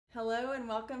Hello and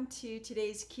welcome to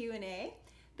today's Q&A.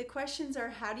 The questions are: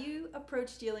 how do you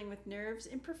approach dealing with nerves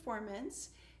in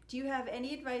performance? Do you have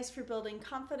any advice for building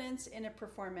confidence in a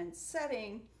performance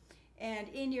setting? And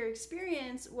in your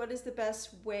experience, what is the best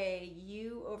way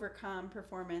you overcome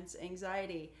performance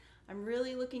anxiety? I'm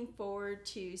really looking forward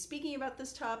to speaking about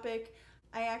this topic.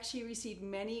 I actually received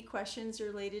many questions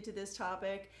related to this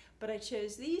topic, but I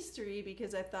chose these three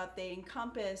because I thought they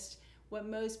encompassed what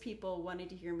most people wanted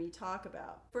to hear me talk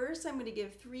about. First, I'm going to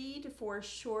give 3 to 4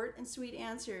 short and sweet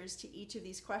answers to each of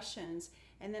these questions,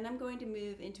 and then I'm going to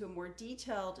move into a more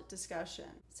detailed discussion.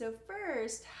 So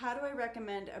first, how do I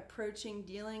recommend approaching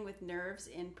dealing with nerves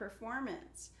in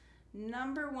performance?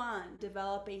 Number 1,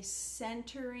 develop a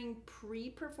centering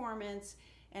pre-performance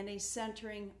and a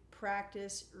centering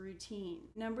practice routine.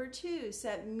 Number 2,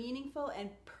 set meaningful and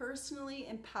personally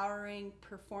empowering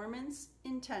performance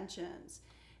intentions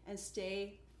and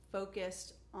stay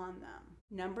focused on them.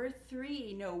 Number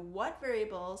 3, know what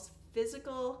variables,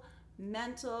 physical,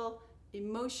 mental,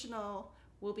 emotional,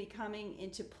 will be coming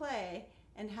into play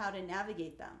and how to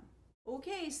navigate them.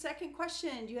 Okay, second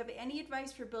question, do you have any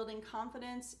advice for building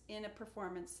confidence in a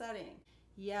performance setting?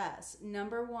 Yes.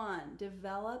 Number 1,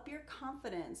 develop your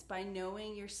confidence by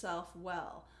knowing yourself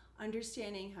well,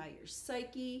 understanding how your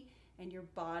psyche and your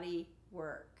body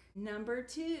work. Number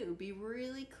 2, be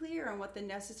really clear on what the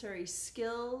necessary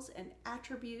skills and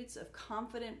attributes of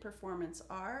confident performance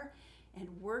are and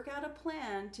work out a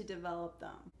plan to develop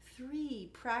them. 3,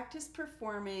 practice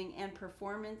performing and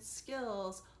performance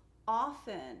skills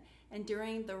often and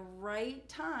during the right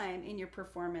time in your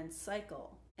performance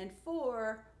cycle. And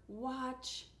 4,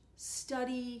 watch,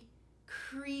 study,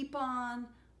 creep on,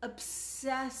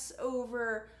 obsess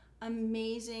over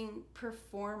amazing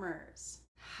performers.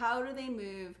 How do they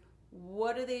move?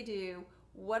 What do they do?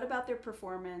 What about their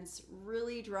performance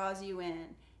really draws you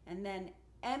in? And then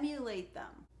emulate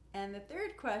them. And the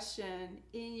third question,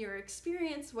 in your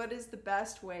experience, what is the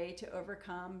best way to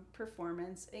overcome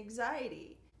performance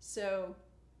anxiety? So,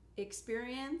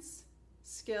 experience,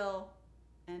 skill,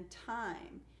 and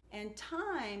time. And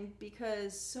time,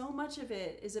 because so much of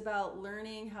it is about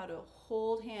learning how to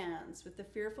hold hands with the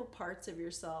fearful parts of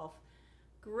yourself,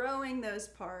 growing those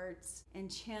parts,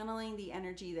 and channeling the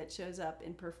energy that shows up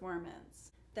in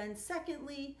performance. Then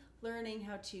secondly, learning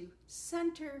how to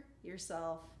center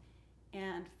yourself,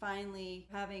 and finally,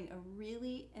 having a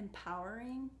really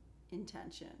empowering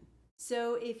intention.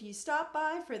 So if you stopped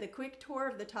by for the quick tour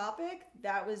of the topic,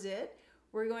 that was it.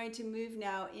 We're going to move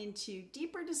now into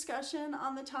deeper discussion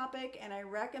on the topic, and I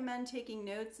recommend taking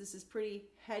notes. This is pretty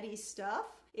heady stuff.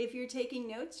 If you're taking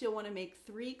notes, you'll want to make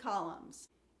 3 columns.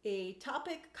 A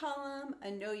topic column, a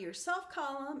know yourself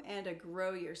column, and a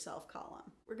grow yourself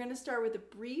column. We're going to start with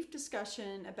a brief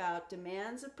discussion about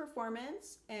demands of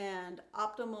performance and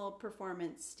optimal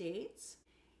performance states,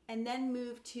 and then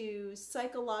move to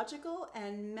psychological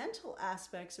and mental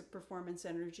aspects of performance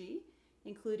energy,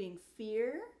 including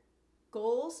fear,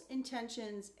 goals,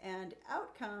 intentions, and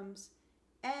outcomes,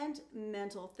 and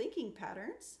mental thinking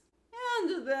patterns.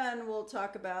 And then we'll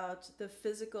talk about the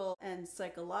physical and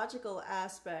psychological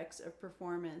aspects of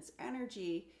performance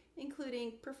energy,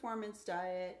 including performance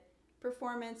diet,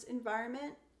 performance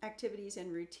environment, activities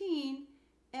and routine,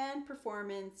 and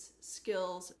performance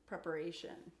skills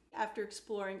preparation. After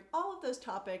exploring all of those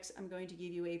topics, I'm going to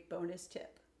give you a bonus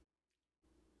tip.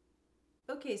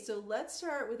 Okay, so let's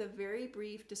start with a very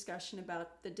brief discussion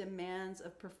about the demands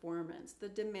of performance, the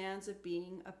demands of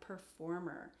being a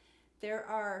performer. There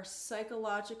are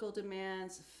psychological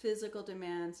demands, physical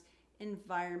demands,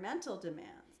 environmental demands.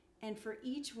 And for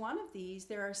each one of these,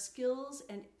 there are skills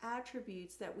and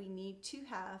attributes that we need to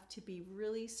have to be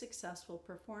really successful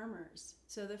performers.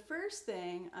 So the first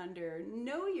thing under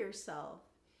Know Yourself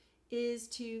is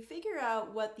to figure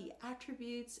out what the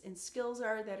attributes and skills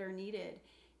are that are needed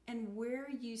and where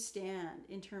you stand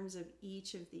in terms of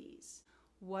each of these.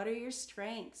 What are your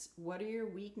strengths? What are your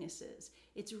weaknesses?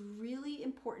 It's really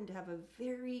important to have a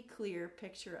very clear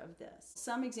picture of this.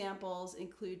 Some examples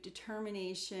include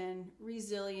determination,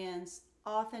 resilience,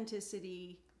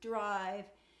 authenticity, drive,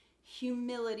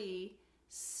 humility,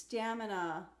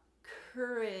 stamina,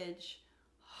 courage,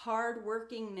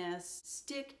 hardworkingness,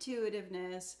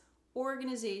 stick-to-itiveness,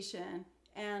 organization,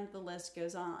 and the list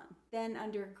goes on. Then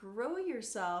under Grow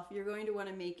Yourself, you're going to want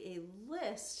to make a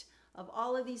list of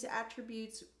all of these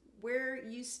attributes, where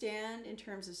you stand in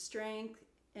terms of strength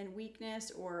and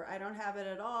weakness, or I don't have it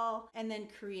at all, and then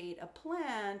create a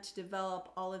plan to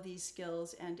develop all of these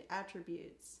skills and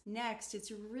attributes. Next,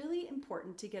 it's really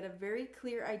important to get a very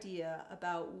clear idea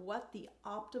about what the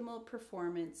optimal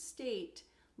performance state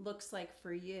looks like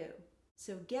for you.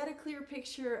 So get a clear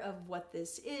picture of what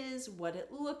this is, what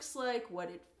it looks like, what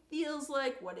it feels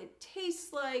like, what it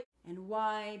tastes like, and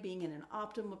why being in an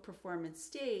optimal performance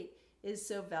state is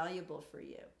so valuable for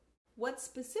you. What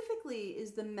specifically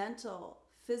is the mental,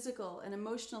 physical, and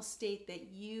emotional state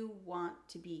that you want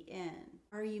to be in?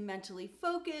 Are you mentally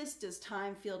focused? Does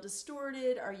time feel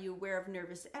distorted? Are you aware of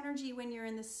nervous energy when you're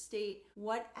in this state?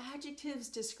 What adjectives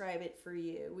describe it for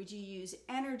you? Would you use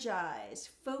energized,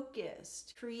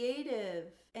 focused,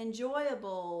 creative,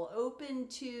 enjoyable, open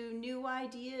to new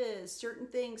ideas? Certain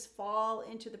things fall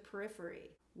into the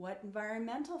periphery. What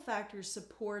environmental factors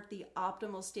support the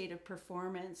optimal state of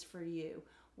performance for you?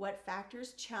 What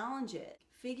factors challenge it?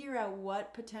 Figure out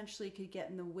what potentially could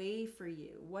get in the way for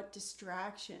you, what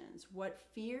distractions, what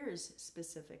fears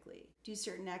specifically. Do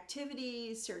certain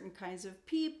activities, certain kinds of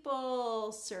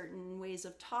people, certain ways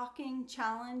of talking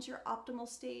challenge your optimal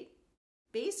state?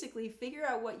 Basically, figure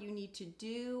out what you need to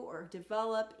do or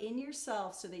develop in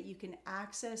yourself so that you can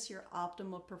access your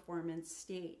optimal performance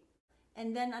state.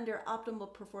 And then under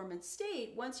optimal performance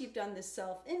state, once you've done this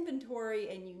self-inventory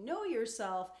and you know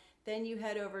yourself, then you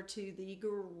head over to the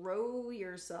grow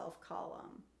yourself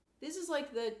column. This is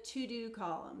like the to-do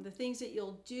column, the things that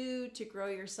you'll do to grow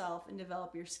yourself and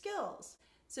develop your skills.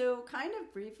 So kind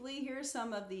of briefly, here are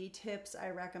some of the tips I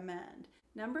recommend.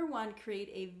 Number one, create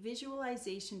a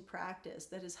visualization practice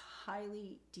that is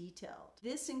highly detailed.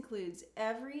 This includes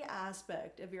every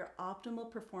aspect of your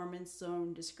optimal performance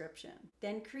zone description.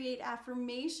 Then create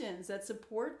affirmations that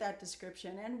support that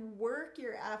description and work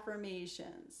your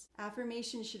affirmations.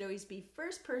 Affirmations should always be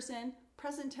first person,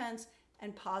 present tense,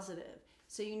 and positive.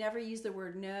 So you never use the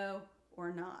word no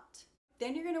or not.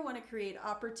 Then you're going to want to create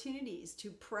opportunities to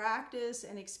practice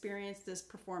and experience this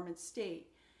performance state.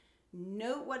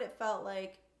 Note what it felt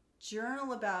like,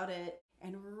 journal about it,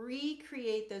 and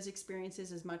recreate those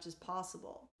experiences as much as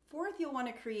possible. Fourth, you'll want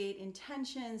to create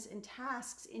intentions and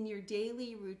tasks in your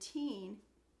daily routine.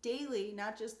 Daily,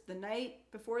 not just the night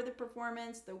before the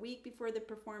performance, the week before the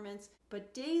performance,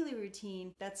 but daily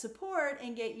routine that support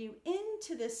and get you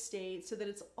into this state so that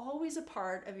it's always a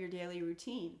part of your daily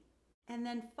routine. And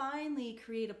then finally,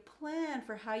 create a plan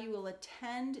for how you will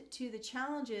attend to the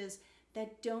challenges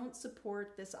that don't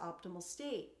support this optimal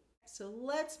state. So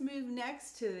let's move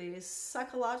next to the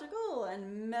psychological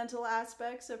and mental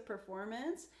aspects of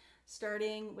performance,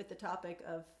 starting with the topic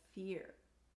of fear.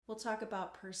 We'll talk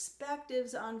about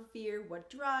perspectives on fear, what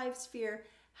drives fear,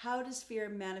 how does fear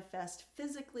manifest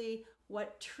physically,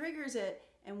 what triggers it,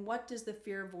 and what does the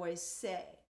fear voice say.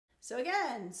 So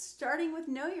again, starting with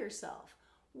know yourself.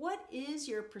 What is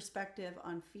your perspective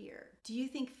on fear? Do you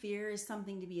think fear is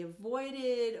something to be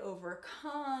avoided,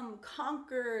 overcome,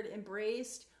 conquered,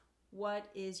 embraced? What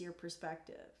is your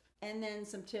perspective? And then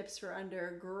some tips for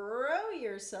under grow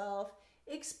yourself.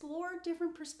 Explore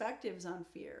different perspectives on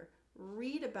fear.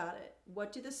 Read about it.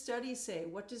 What do the studies say?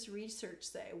 What does research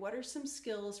say? What are some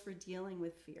skills for dealing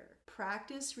with fear?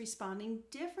 Practice responding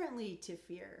differently to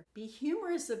fear. Be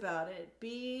humorous about it.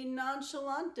 Be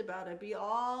nonchalant about it. Be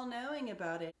all-knowing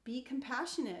about it. Be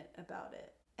compassionate about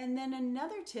it. And then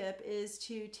another tip is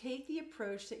to take the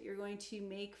approach that you're going to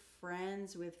make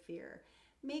friends with fear.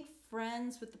 Make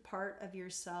friends with the part of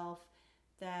yourself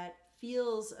that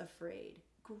feels afraid.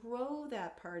 Grow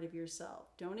that part of yourself.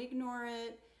 Don't ignore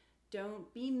it.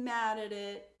 Don't be mad at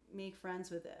it. Make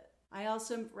friends with it. I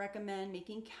also recommend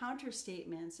making counter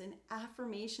statements and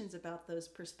affirmations about those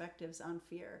perspectives on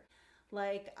fear.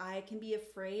 Like, I can be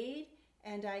afraid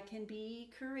and I can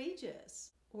be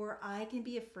courageous. Or I can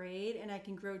be afraid and I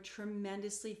can grow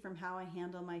tremendously from how I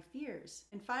handle my fears.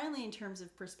 And finally, in terms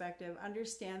of perspective,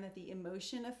 understand that the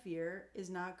emotion of fear is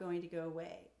not going to go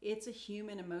away. It's a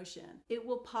human emotion. It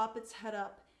will pop its head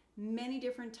up many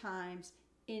different times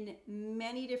in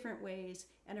many different ways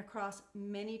and across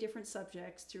many different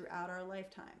subjects throughout our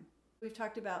lifetime. We've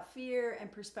talked about fear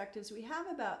and perspectives we have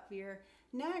about fear.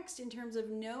 Next, in terms of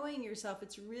knowing yourself,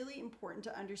 it's really important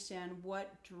to understand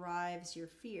what drives your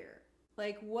fear.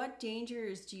 Like, what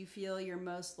dangers do you feel you're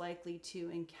most likely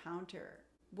to encounter?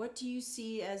 What do you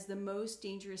see as the most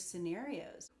dangerous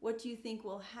scenarios? What do you think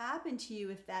will happen to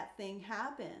you if that thing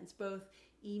happens, both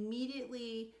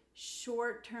immediately,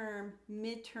 short-term,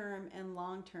 mid-term, and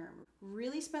long-term?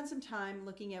 Really spend some time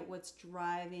looking at what's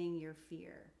driving your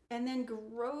fear. And then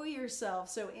grow yourself.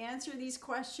 So answer these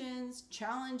questions,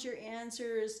 challenge your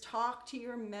answers, talk to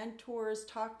your mentors,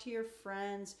 talk to your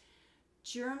friends,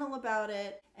 journal about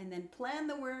it, and then plan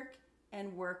the work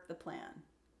and work the plan.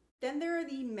 Then there are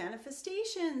the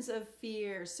manifestations of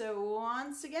fear. So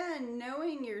once again,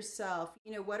 knowing yourself,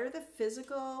 what are the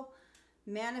physical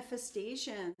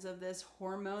manifestations of this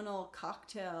hormonal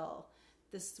cocktail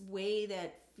this way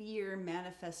that fear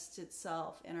manifests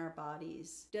itself in our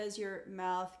bodies. Does your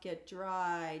mouth get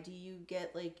dry? Do you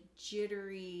get like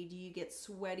jittery? Do you get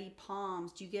sweaty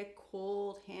palms? Do you get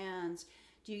cold hands?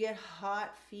 Do you get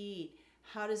hot feet?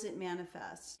 How does it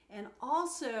manifest? And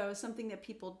also, something that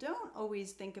people don't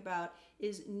always think about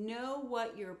is know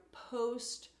what your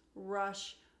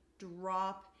post-rush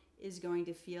drop is going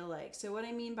to feel like. So what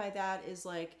I mean by that is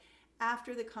like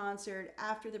after the concert,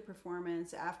 after the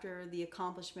performance, after the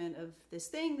accomplishment of this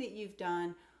thing that you've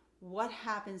done, what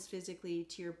happens physically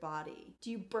to your body?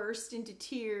 Do you burst into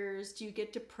tears? Do you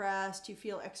get depressed? Do you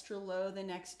feel extra low the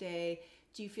next day?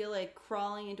 Do you feel like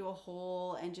crawling into a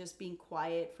hole and just being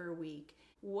quiet for a week?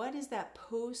 What is that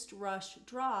post-rush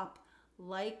drop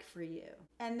like for you?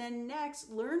 And then next,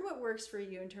 learn what works for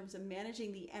you in terms of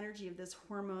managing the energy of this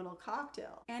hormonal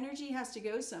cocktail. Energy has to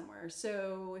go somewhere.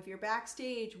 So if you're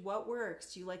backstage, what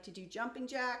works? Do you like to do jumping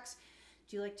jacks?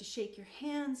 Do you like to shake your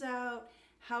hands out?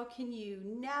 How can you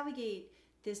navigate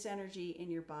this energy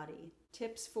in your body?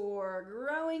 Tips for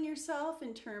growing yourself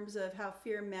in terms of how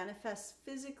fear manifests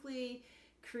physically.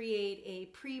 Create a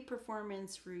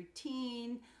pre-performance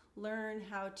routine. Learn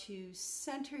how to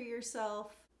center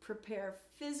yourself. Prepare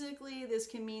physically. This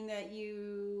can mean that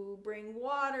you bring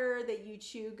water, that you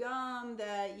chew gum,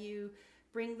 that you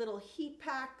bring little heat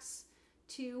packs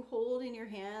to hold in your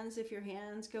hands if your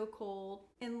hands go cold.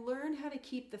 And learn how to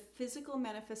keep the physical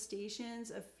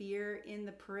manifestations of fear in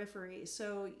the periphery.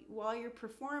 So while you're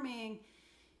performing,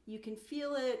 you can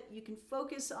feel it, you can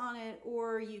focus on it,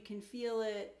 or you can feel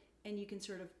it and you can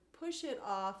sort of push it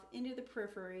off into the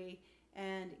periphery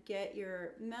and get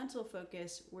your mental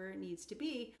focus where it needs to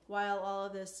be while all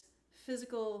of this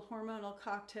physical hormonal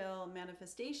cocktail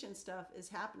manifestation stuff is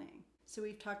happening. So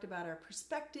we've talked about our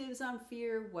perspectives on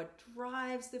fear, what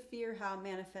drives the fear, how it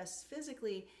manifests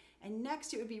physically, and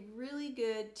next it would be really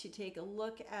good to take a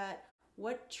look at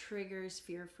what triggers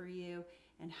fear for you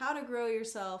and how to grow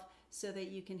yourself so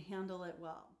that you can handle it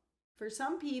well. For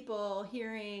some people,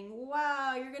 hearing,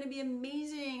 wow, you're going to be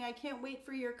amazing, I can't wait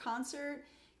for your concert,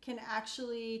 can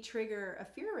actually trigger a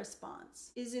fear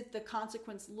response. Is it the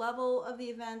consequence level of the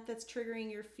event that's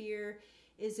triggering your fear?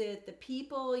 Is it the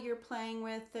people you're playing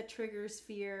with that triggers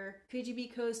fear? Could you be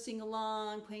coasting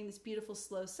along, playing this beautiful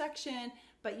slow section,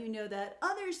 but you know that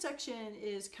other section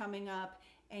is coming up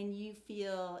and you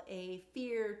feel a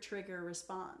fear trigger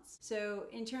response? So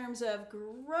in terms of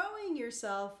growing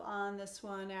yourself on this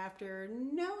one after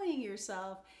knowing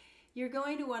yourself, you're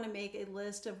going to want to make a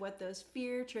list of what those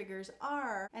fear triggers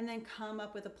are and then come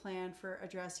up with a plan for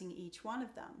addressing each one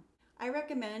of them. I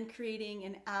recommend creating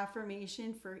an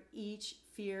affirmation for each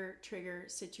fear trigger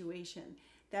situation.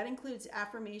 That includes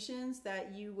affirmations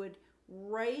that you would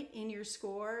write in your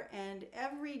score, and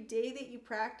every day that you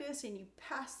practice and you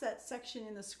pass that section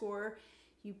in the score,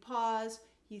 you pause,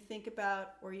 you think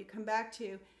about, or you come back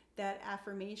to that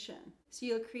affirmation. So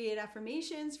you'll create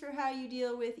affirmations for how you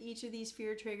deal with each of these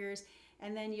fear triggers,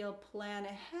 and then you'll plan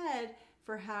ahead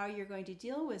for how you're going to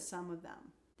deal with some of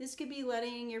them. This could be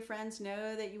letting your friends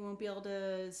know that you won't be able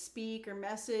to speak or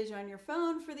message on your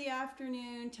phone for the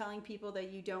afternoon, telling people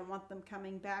that you don't want them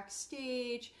coming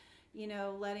backstage,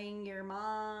 letting your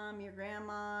mom, your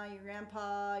grandma, your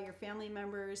grandpa, your family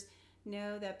members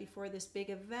know that before this big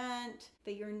event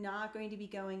that you're not going to be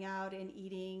going out and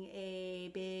eating a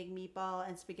big meatball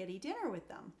and spaghetti dinner with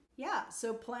them. Yeah,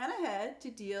 so plan ahead to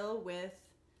deal with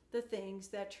the things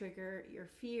that trigger your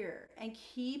fear and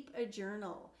keep a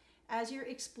journal. As you're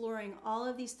exploring all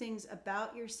of these things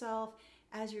about yourself,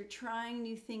 as you're trying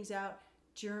new things out,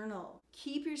 journal.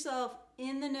 Keep yourself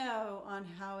in the know on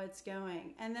how it's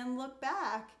going, and then look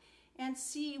back and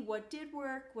see what did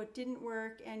work, what didn't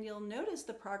work, and you'll notice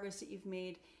the progress that you've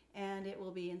made, and it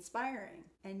will be inspiring.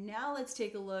 And now let's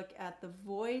take a look at the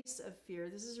voice of fear.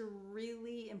 This is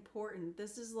really important.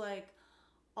 This is like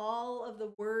all of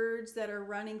the words that are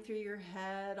running through your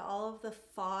head, all of the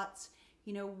thoughts.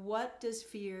 What does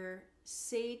fear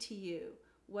say to you?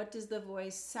 What does the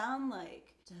voice sound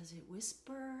like? Does it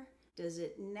whisper? Does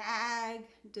it nag?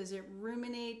 Does it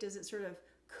ruminate? Does it sort of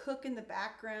cook in the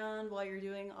background while you're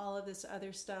doing all of this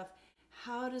other stuff?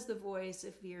 How does the voice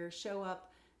of fear show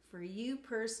up for you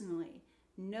personally?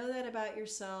 Know that about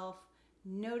yourself,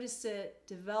 notice it,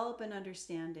 develop an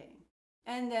understanding.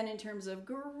 And then in terms of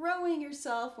growing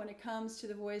yourself when it comes to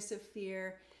the voice of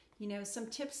fear, some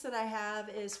tips that I have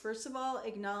is, first of all,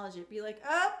 acknowledge it. Be like,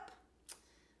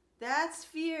 that's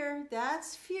fear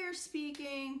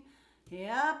speaking.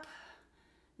 Yep.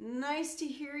 Nice to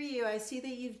hear you. I see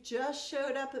that you've just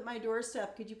showed up at my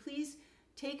doorstep. Could you please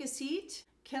take a seat?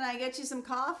 Can I get you some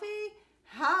coffee?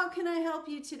 How can I help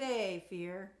you today,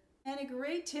 fear? And a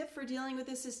great tip for dealing with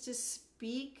this is to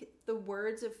speak the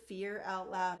words of fear out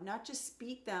loud, not just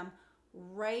speak them,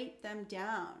 write them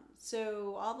down.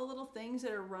 So all the little things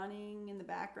that are running in the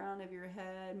background of your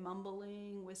head,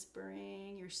 mumbling,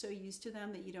 whispering, you're so used to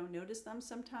them that you don't notice them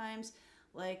sometimes.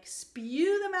 Like,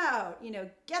 spew them out,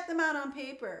 get them out on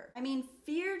paper. I mean,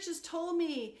 fear just told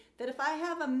me that if I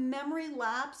have a memory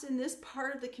lapse in this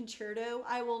part of the concerto,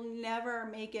 I will never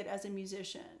make it as a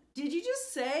musician. Did you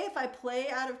just say if I play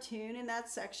out of tune in that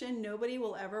section, nobody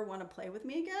will ever want to play with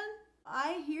me again?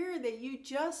 I hear that you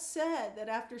just said that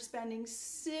after spending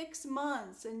 6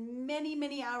 months and many,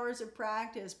 many hours of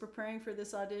practice preparing for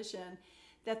this audition,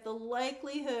 that the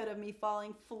likelihood of me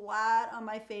falling flat on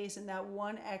my face in that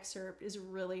one excerpt is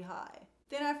really high.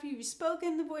 Then after you've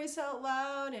spoken the voice out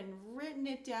loud and written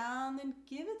it down, then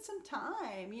give it some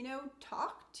time,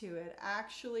 talk to it,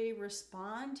 actually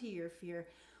respond to your fear.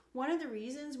 One of the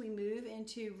reasons we move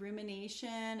into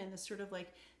rumination and the sort of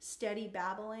like steady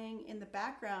babbling in the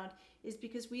background is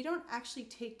because we don't actually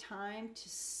take time to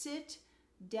sit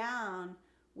down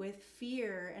with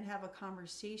fear and have a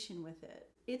conversation with it.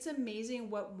 It's amazing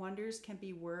what wonders can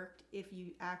be worked if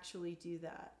you actually do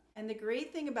that. And the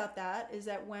great thing about that is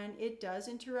that when it does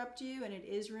interrupt you and it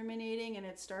is ruminating and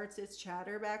it starts its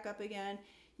chatter back up again,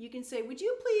 you can say, would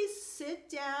you please sit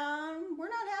down? We're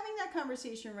not having that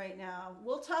conversation right now.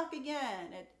 We'll talk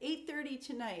again at 8:30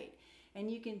 tonight. And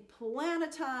you can plan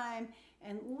a time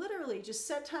and literally just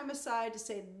set time aside to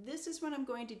say, this is when I'm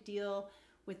going to deal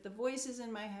with the voices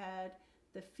in my head,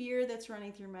 the fear that's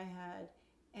running through my head.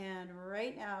 And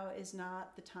right now is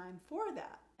not the time for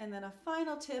that. And then a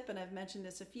final tip, and I've mentioned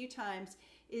this a few times,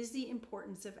 is the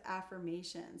importance of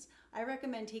affirmations. I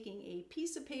recommend taking a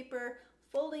piece of paper,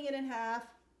 folding it in half,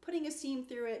 putting a seam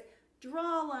through it,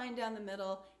 draw a line down the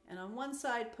middle, and on one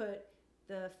side put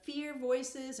the fear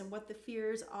voices and what the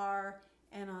fears are,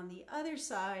 and on the other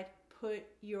side put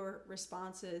your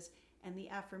responses and the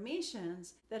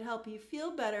affirmations that help you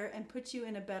feel better and put you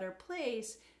in a better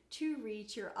place to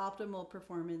reach your optimal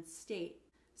performance state.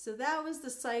 So that was the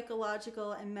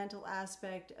psychological and mental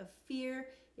aspect of fear.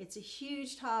 It's a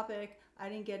huge topic. I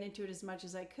didn't get into it as much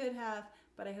as I could have,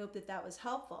 but I hope that that was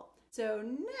helpful. So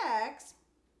next,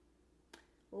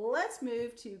 let's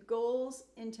move to goals,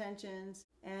 intentions,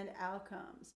 and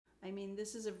outcomes. I mean,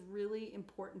 this is a really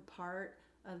important part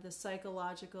of the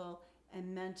psychological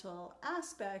and mental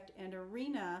aspect and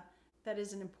arena that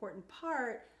is an important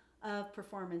part of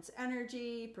performance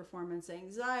energy, performance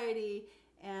anxiety,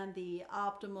 and the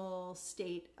optimal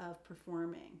state of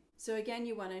performing. So again,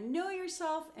 you want to know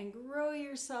yourself and grow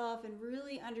yourself and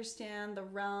really understand the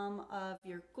realm of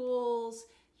your goals,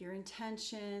 your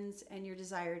intentions, and your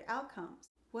desired outcomes.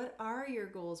 What are your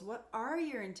goals? What are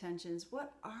your intentions?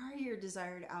 What are your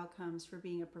desired outcomes for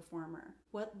being a performer?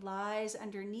 What lies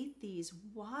underneath these?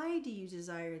 Why do you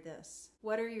desire this?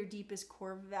 What are your deepest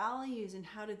core values and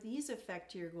how do these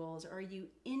affect your goals? Are you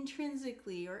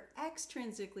intrinsically or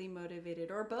extrinsically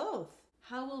motivated or both?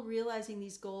 How will realizing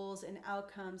these goals and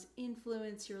outcomes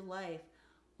influence your life?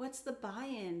 What's the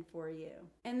buy-in for you?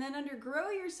 And then under grow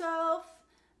yourself,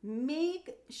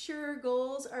 make sure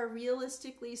goals are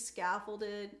realistically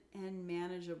scaffolded and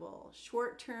manageable.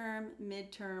 Short-term,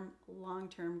 mid-term,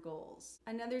 long-term goals.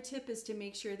 Another tip is to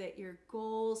make sure that your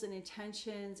goals and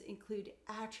intentions include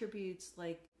attributes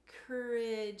like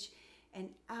courage and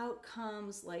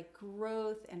outcomes like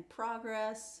growth and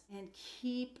progress, and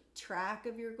keep track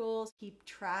of your goals, keep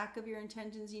track of your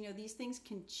intentions. These things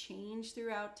can change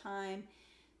throughout time.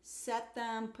 Set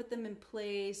them, put them in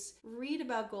place, read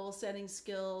about goal setting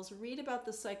skills, read about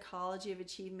the psychology of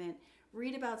achievement,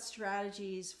 read about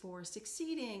strategies for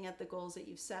succeeding at the goals that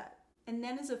you've set. And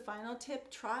then as a final tip,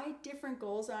 try different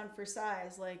goals on for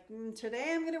size. Like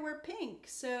today I'm going to wear pink.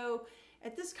 So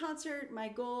at this concert, my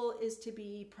goal is to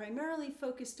be primarily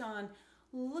focused on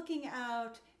looking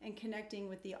out and connecting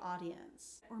with the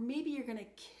audience. Or maybe you're going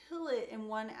to kill it in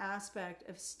one aspect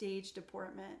of stage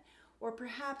deportment. Or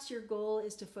perhaps your goal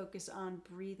is to focus on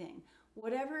breathing.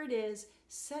 Whatever it is,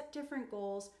 set different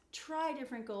goals, try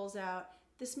different goals out.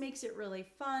 This makes it really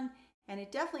fun, and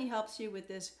it definitely helps you with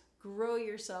this grow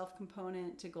yourself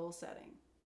component to goal setting.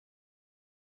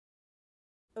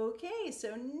 Okay, so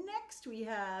next we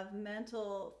have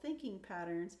mental thinking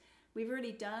patterns. We've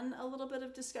already done a little bit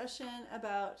of discussion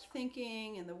about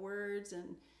thinking and the words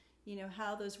and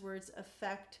how those words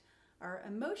affect our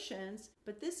emotions,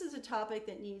 but this is a topic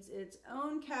that needs its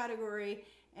own category.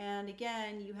 And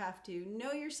again, you have to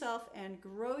know yourself and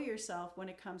grow yourself when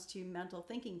it comes to mental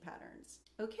thinking patterns.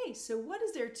 Okay, so what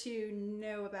is there to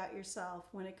know about yourself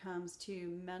when it comes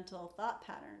to mental thought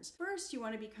patterns? First, you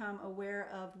want to become aware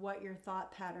of what your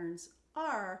thought patterns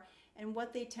are and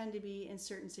what they tend to be in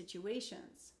certain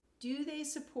situations. Do they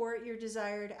support your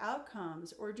desired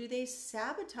outcomes, or do they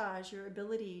sabotage your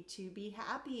ability to be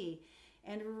happy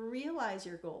and realize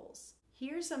your goals?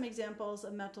 Here's some examples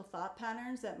of mental thought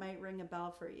patterns that might ring a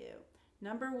bell for you.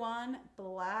 Number one,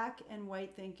 black and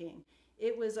white thinking.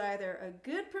 It was either a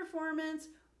good performance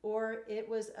or it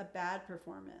was a bad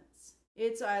performance.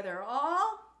 It's either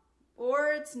all or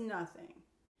it's nothing.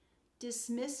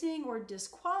 Dismissing or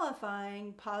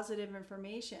disqualifying positive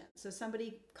information. So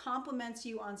somebody compliments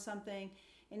you on something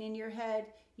and in your head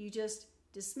you just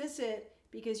dismiss it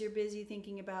because you're busy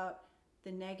thinking about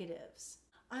the negatives.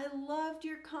 I loved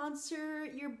your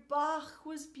concert. Your Bach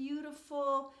was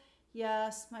beautiful.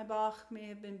 Yes, my Bach may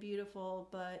have been beautiful,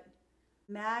 but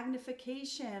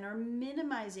magnification or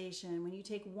minimization, when you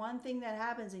take one thing that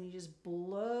happens and you just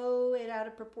blow it out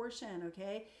of proportion,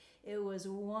 okay? It was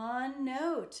one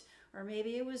note, or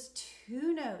maybe it was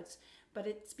two notes, but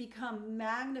it's become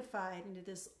magnified into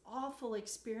this awful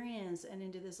experience and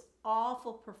into this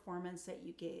awful performance that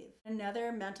you gave.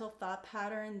 Another mental thought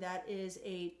pattern that is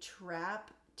a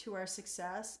trap to our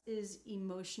success is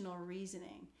emotional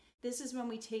reasoning. This is when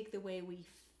we take the way we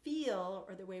feel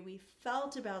or the way we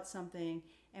felt about something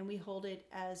and we hold it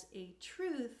as a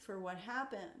truth for what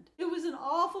happened. It was an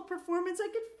awful performance. I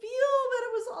could feel that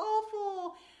it was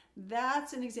awful.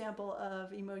 That's an example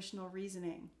of emotional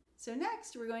reasoning. So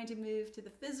next, we're going to move to the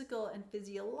physical and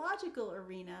physiological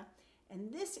arena,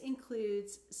 and this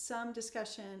includes some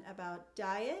discussion about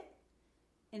diet,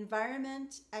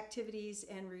 environment, activities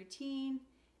and routine,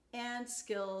 and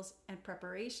skills and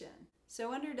preparation.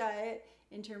 So under diet,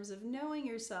 in terms of knowing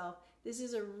yourself, this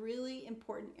is a really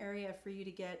important area for you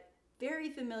to get very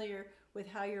familiar with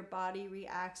how your body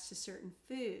reacts to certain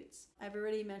foods. I've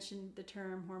already mentioned the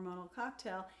term hormonal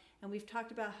cocktail, and we've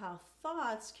talked about how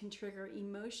thoughts can trigger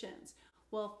emotions.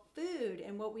 Well, food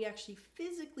and what we actually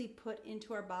physically put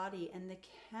into our body and the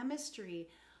chemistry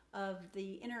of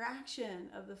the interaction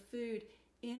of the food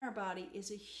in our body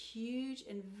is a huge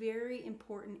and very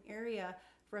important area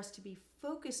for us to be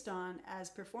focused on as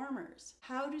performers.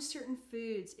 How do certain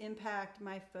foods impact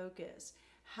my focus?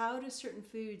 How do certain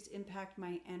foods impact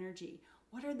my energy?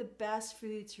 What are the best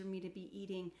foods for me to be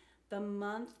eating the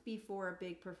month before a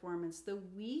big performance, the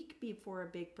week before a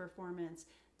big performance,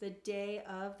 the day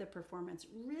of the performance?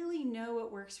 Really know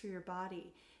what works for your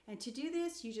body. And to do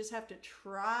this, you just have to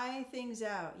try things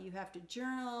out. You have to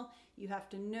journal, you have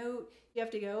to note, you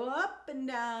have to go up and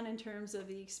down in terms of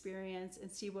the experience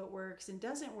and see what works and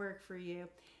doesn't work for you.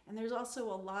 And there's also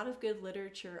a lot of good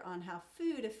literature on how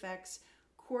food affects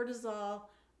cortisol,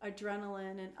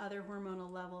 adrenaline, and other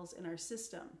hormonal levels in our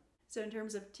system. So in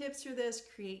terms of tips for this,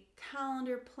 create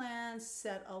calendar plans,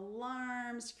 set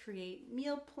alarms, create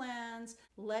meal plans,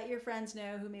 let your friends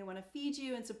know who may want to feed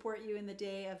you and support you in the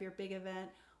day of your big event,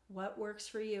 what works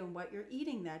for you and what you're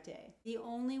eating that day. The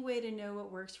only way to know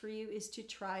what works for you is to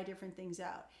try different things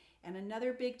out. And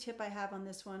another big tip I have on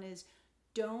this one is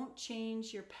don't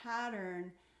change your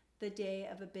pattern the day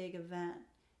of a big event.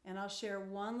 And I'll share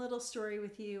one little story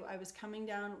with you. I was coming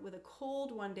down with a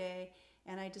cold one day,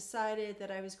 and I decided that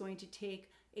I was going to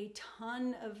take a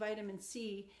ton of vitamin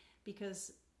C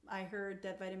because I heard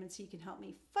that vitamin C can help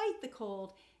me fight the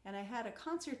cold. And I had a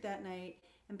concert that night,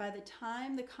 and by the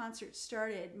time the concert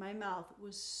started, my mouth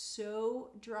was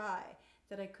so dry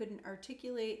that I couldn't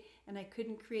articulate and I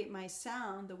couldn't create my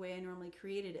sound the way I normally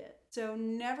created it. So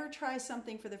never try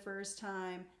something for the first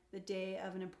time the day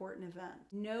of an important event.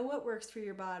 Know what works for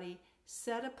your body,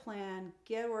 set a plan,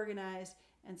 get organized,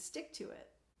 and stick to it.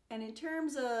 And in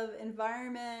terms of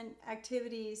environment,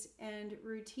 activities, and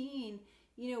routine,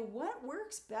 what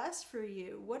works best for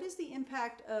you? What is the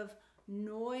impact of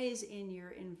noise in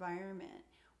your environment?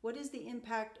 What is the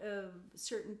impact of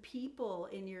certain people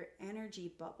in your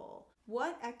energy bubble?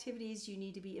 What activities do you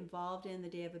need to be involved in the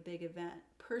day of a big event?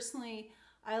 Personally,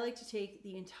 I like to take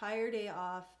the entire day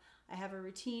off. I have a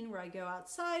routine where I go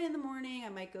outside in the morning. I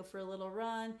might go for a little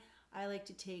run. I like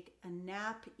to take a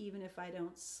nap even if I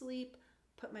don't sleep,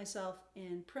 put myself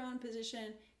in prone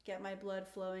position, get my blood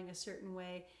flowing a certain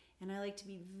way. And I like to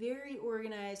be very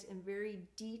organized and very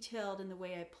detailed in the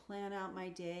way I plan out my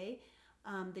day.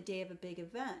 The day of a big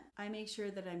event, I make sure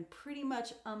that I'm pretty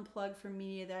much unplugged from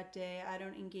media that day. I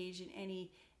don't engage in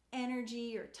any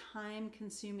energy or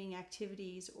time-consuming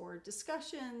activities or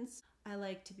discussions. I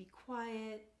like to be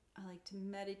quiet. I like to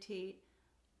meditate.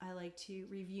 I like to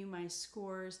review my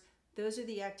scores. Those are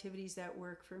the activities that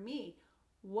work for me.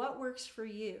 What works for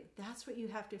you? That's what you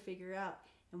have to figure out.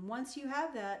 And once you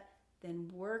have that, then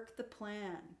work the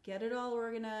plan. Get it all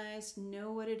organized,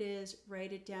 know what it is,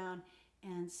 write it down,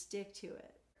 and stick to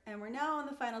it. And we're now on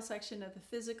the final section of the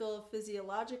physical,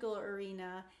 physiological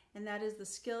arena, and that is the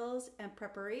skills and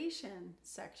preparation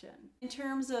section. In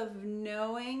terms of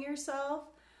knowing yourself,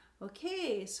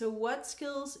 okay, so what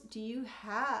skills do you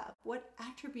have? What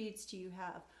attributes do you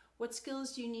have? What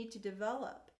skills do you need to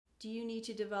develop? Do you need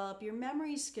to develop your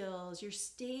memory skills, your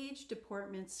stage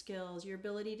deportment skills, your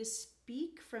ability to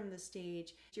speak from the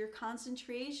stage, your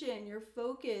concentration, your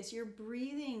focus, your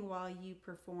breathing while you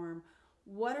perform?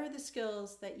 What are the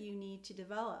skills that you need to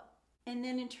develop? And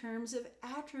then in terms of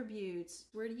attributes,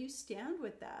 where do you stand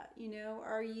with that? You know,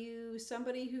 are you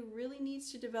somebody who really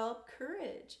needs to develop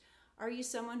courage? Are you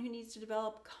someone who needs to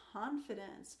develop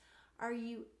confidence? Are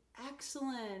you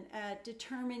excellent at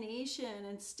determination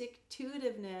and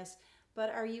stick-to-itiveness, but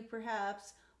are you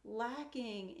perhaps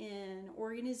lacking in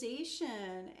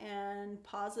organization and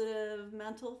positive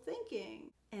mental thinking?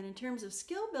 And in terms of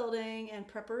skill building and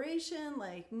preparation,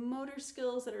 like motor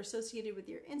skills that are associated with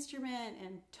your instrument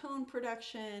and tone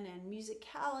production and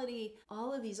musicality,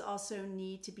 all of these also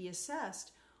need to be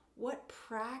assessed. What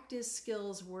practice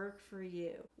skills work for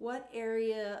you? What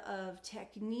area of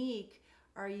technique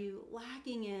are you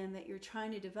lacking in that you're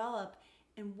trying to develop?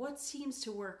 And what seems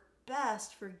to work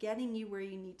best for getting you where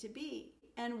you need to be?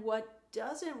 And what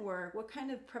doesn't work? What kind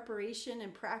of preparation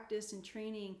and practice and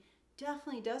training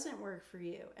definitely doesn't work for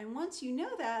you? And once you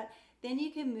know that, then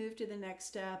you can move to the next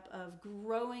step of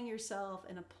growing yourself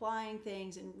and applying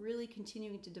things and really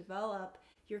continuing to develop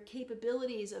your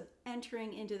capabilities of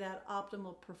entering into that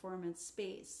optimal performance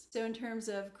space. So in terms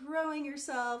of growing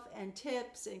yourself and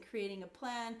tips and creating a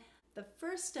plan, the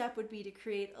first step would be to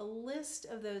create a list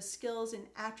of those skills and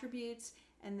attributes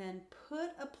and then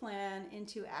put a plan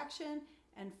into action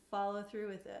and follow through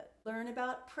with it. Learn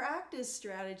about practice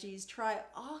strategies, try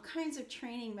all kinds of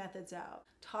training methods out.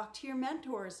 Talk to your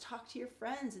mentors, talk to your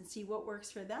friends and see what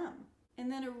works for them. And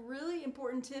then a really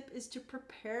important tip is to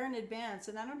prepare in advance.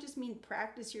 And I don't just mean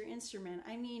practice your instrument.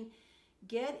 I mean,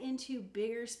 get into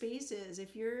bigger spaces.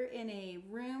 If you're in a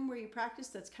room where you practice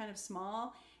that's kind of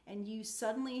small and you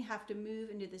suddenly have to move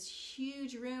into this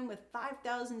huge room with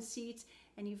 5,000 seats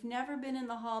and you've never been in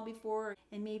the hall before,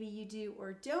 and maybe you do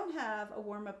or don't have a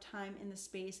warm-up time in the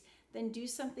space, then do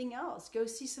something else. Go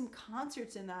see some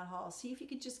concerts in that hall. See if you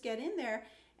could just get in there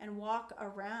and walk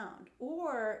around.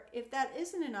 Or if that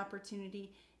isn't an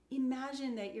opportunity,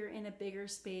 imagine that you're in a bigger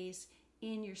space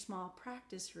in your small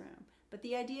practice room. But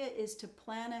the idea is to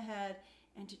plan ahead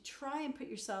and to try and put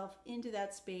yourself into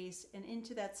that space and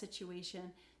into that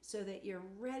situation so that you're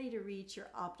ready to reach your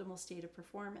optimal state of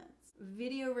performance.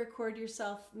 Video record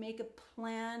yourself, make a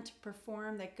plan to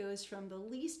perform that goes from the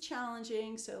least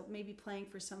challenging, so maybe playing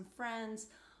for some friends,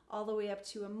 all the way up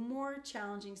to a more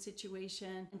challenging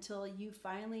situation until you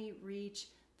finally reach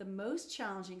the most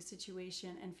challenging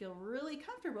situation and feel really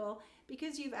comfortable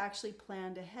because you've actually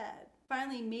planned ahead.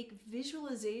 Finally, make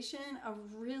visualization a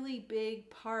really big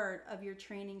part of your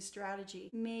training strategy.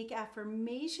 Make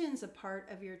affirmations a part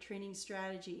of your training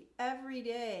strategy every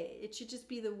day. It should just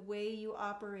be the way you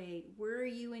operate. Where are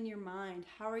you in your mind?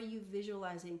 How are you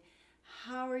visualizing?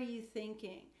 How are you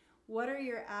thinking? What are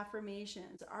your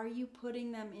affirmations? Are you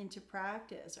putting them into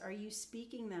practice? Are you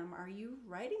speaking them? Are you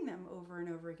writing them over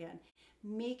and over again?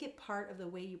 Make it part of the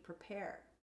way you prepare.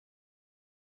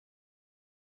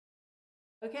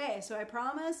 Okay, so I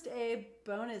promised a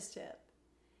bonus tip.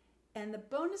 And the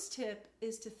bonus tip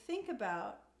is to think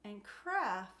about and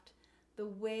craft the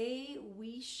way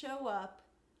we show up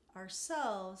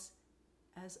ourselves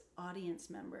as audience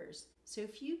members. So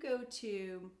if you go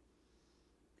to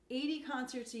 80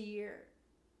 concerts a year,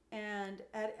 and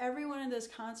at every one of those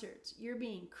concerts, you're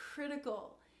being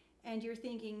critical and you're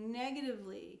thinking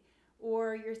negatively,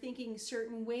 or you're thinking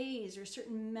certain ways, or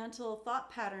certain mental thought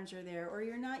patterns are there, or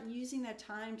you're not using that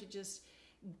time to just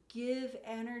give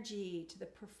energy to the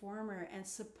performer and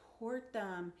support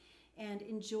them and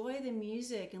enjoy the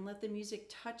music and let the music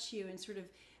touch you and sort of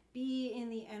be in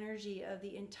the energy of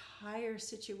the entire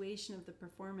situation of the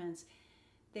performance,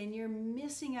 then you're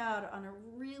missing out on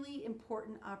a really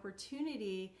important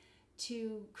opportunity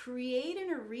to create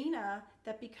an arena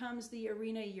that becomes the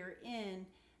arena you're in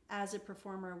as a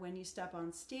performer when you step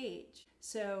on stage.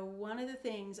 So one of the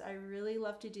things I really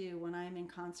love to do when I'm in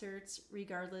concerts,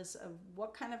 regardless of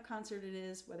what kind of concert it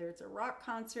is, whether it's a rock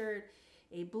concert,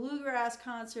 a bluegrass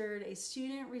concert, a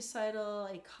student recital,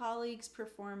 a colleague's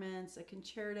performance, a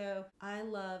concerto, I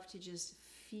love to just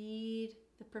feed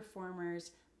the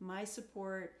performers my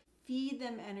support, feed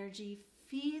them energy,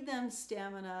 feed them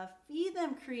stamina, feed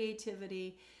them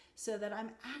creativity, so that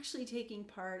I'm actually taking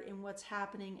part in what's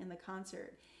happening in the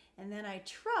concert. And then I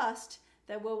trust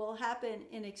that what will happen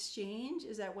in exchange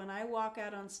is that when I walk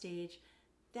out on stage,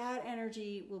 that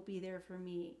energy will be there for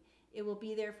me. It will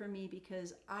be there for me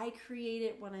because I create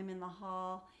it when I'm in the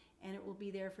hall, and it will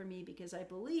be there for me because I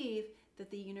believe that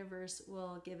the universe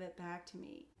will give it back to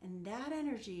me. And that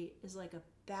energy is like a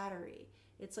battery.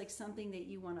 It's like something that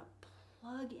you want to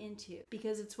plug into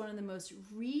because it's one of the most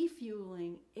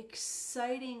refueling,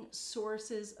 exciting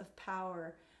sources of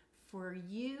power for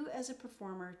you as a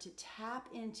performer to tap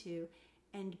into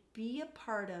and be a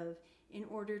part of in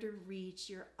order to reach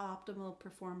your optimal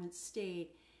performance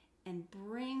state and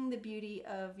bring the beauty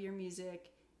of your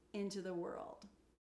music into the world.